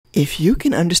If you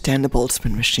can understand the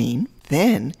Boltzmann machine,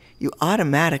 then you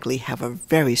automatically have a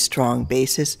very strong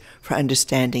basis for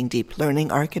understanding deep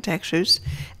learning architectures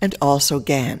and also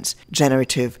GANs,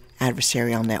 generative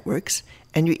adversarial networks,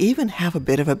 and you even have a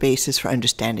bit of a basis for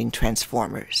understanding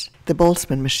transformers. The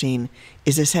Boltzmann machine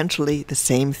is essentially the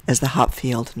same as the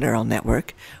Hopfield neural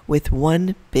network with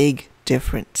one big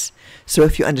difference. So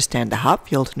if you understand the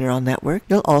Hopfield neural network,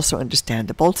 you'll also understand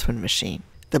the Boltzmann machine.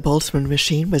 The Boltzmann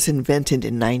machine was invented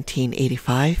in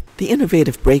 1985. The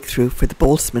innovative breakthrough for the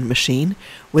Boltzmann machine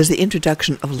was the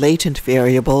introduction of latent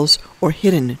variables or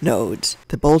hidden nodes.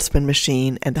 The Boltzmann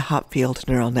machine and the Hopfield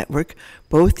neural network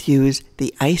both use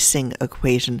the Ising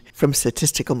equation from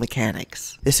Statistical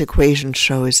Mechanics. This equation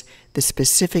shows the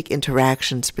specific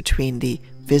interactions between the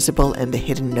visible and the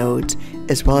hidden nodes,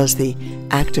 as well as the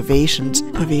activations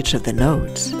of each of the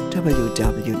nodes.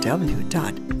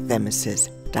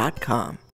 www.themesis.com